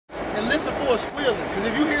and listen for a squealing. Because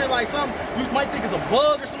if you hear like something you might think it's a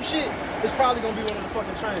bug or some shit, it's probably gonna be one of the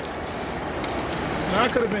fucking trains. Man, I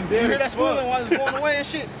could have been dead. You hear that squealing while it's going away and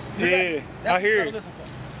shit? Yeah, I hear it.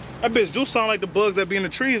 That bitch do sound like the bugs that be in the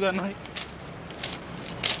trees at night.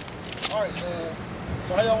 Alright,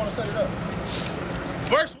 so how y'all want to set it up?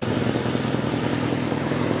 First.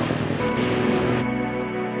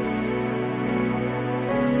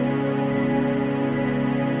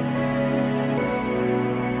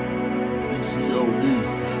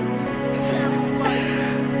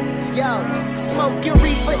 Yo, smoking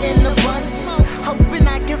reefer in the bus, hoping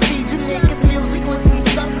I can feed you niggas music with some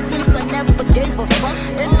substance. I never gave a fuck,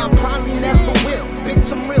 and I probably never will.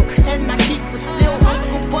 Bitch, I'm real, and I keep the still.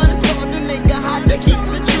 Uncle Bun told the nigga how to keep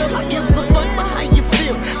it chill. I gives a fuck about how you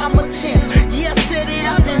feel. I'm a champ. Yeah, I said it.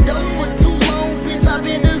 I've been dope for too long, bitch. I've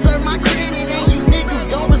been deserve my credit, and you niggas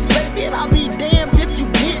gon' respect it. I'll be damned if you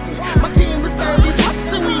didn't. My team is 30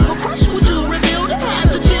 plus, and we will crush what you revealed and hide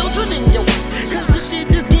your children in your way. Cause the shit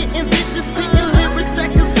is getting vicious, spitting lyrics that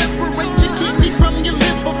can separate your kidney from your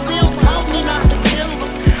liver. Phil told me not to kill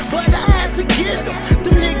them, but I had to get them.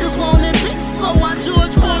 Them niggas wanted bitch, so I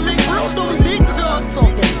George Foreman grilled them. Big dog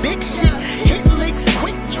talking big shit, hit licks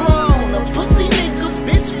quick, draw on a pussy nigga,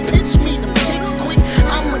 bitch, pitch me them kicks quick.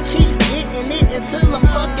 I'ma keep getting it until I'm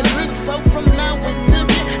fucking rich. So from now until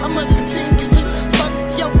then, I'ma continue to fuck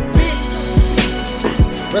your bitch.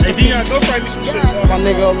 Hey, Dion, go write me some shit. My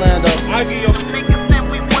nigga Orlando. I'll give you